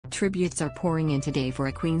Tributes are pouring in today for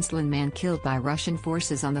a Queensland man killed by Russian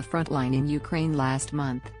forces on the front line in Ukraine last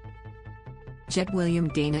month. Jed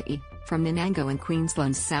William Danahay, from Nanango in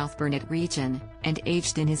Queensland's South Burnett region, and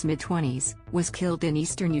aged in his mid-20s, was killed in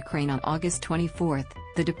eastern Ukraine on August 24,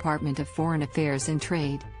 the Department of Foreign Affairs and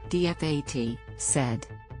Trade, DFAT, said.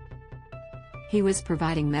 He was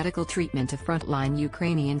providing medical treatment to frontline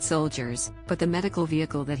Ukrainian soldiers, but the medical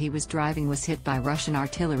vehicle that he was driving was hit by Russian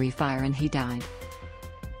artillery fire and he died.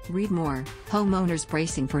 Read more. Homeowners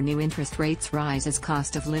bracing for new interest rates rise as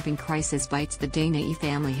cost of living crisis bites. The Danahay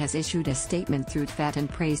family has issued a statement through DFAT and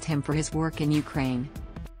praised him for his work in Ukraine.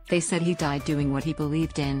 They said he died doing what he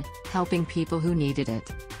believed in, helping people who needed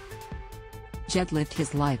it. Jed lived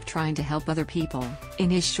his life trying to help other people. In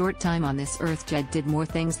his short time on this earth, Jed did more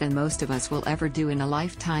things than most of us will ever do in a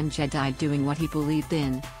lifetime. Jed died doing what he believed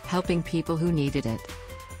in, helping people who needed it.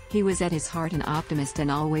 He was at his heart an optimist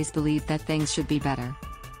and always believed that things should be better.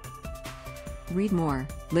 Read more.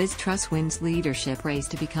 Liz Truss wins leadership race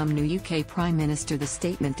to become new UK Prime Minister. The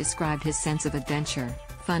statement described his sense of adventure,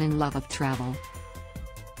 fun and love of travel.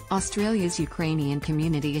 Australia's Ukrainian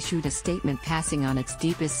community issued a statement passing on its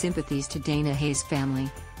deepest sympathies to Danahay's family.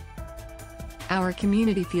 Our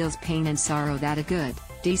community feels pain and sorrow that a good,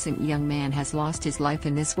 decent young man has lost his life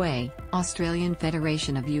in this way, Australian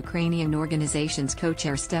Federation of Ukrainian Organizations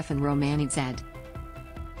co-chair Stefan Romani said.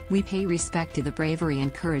 We pay respect to the bravery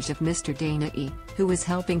and courage of Mr. Danahay, who is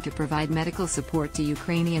helping to provide medical support to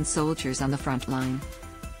Ukrainian soldiers on the front line.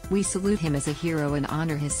 We salute him as a hero and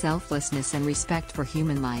honor his selflessness and respect for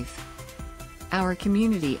human life. Our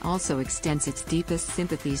community also extends its deepest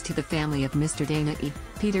sympathies to the family of Mr. Danahay,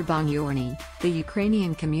 Peter Bongyorny, the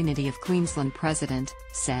Ukrainian Community of Queensland president,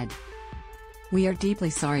 said. We are deeply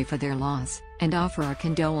sorry for their loss, and offer our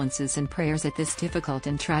condolences and prayers at this difficult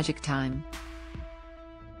and tragic time.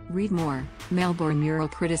 Read more. Melbourne mural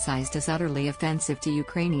criticized as utterly offensive to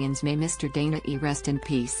Ukrainians. May Mr. Danahay rest in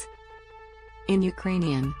peace. In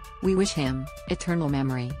Ukrainian, we wish him eternal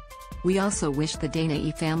memory. We also wish the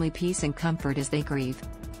Danahay family peace and comfort as they grieve.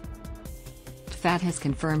 DFAT has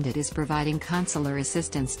confirmed it is providing consular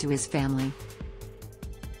assistance to his family.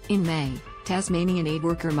 In May, Tasmanian aid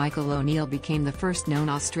worker Michael O'Neill became the first known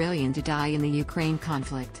Australian to die in the Ukraine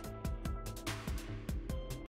conflict.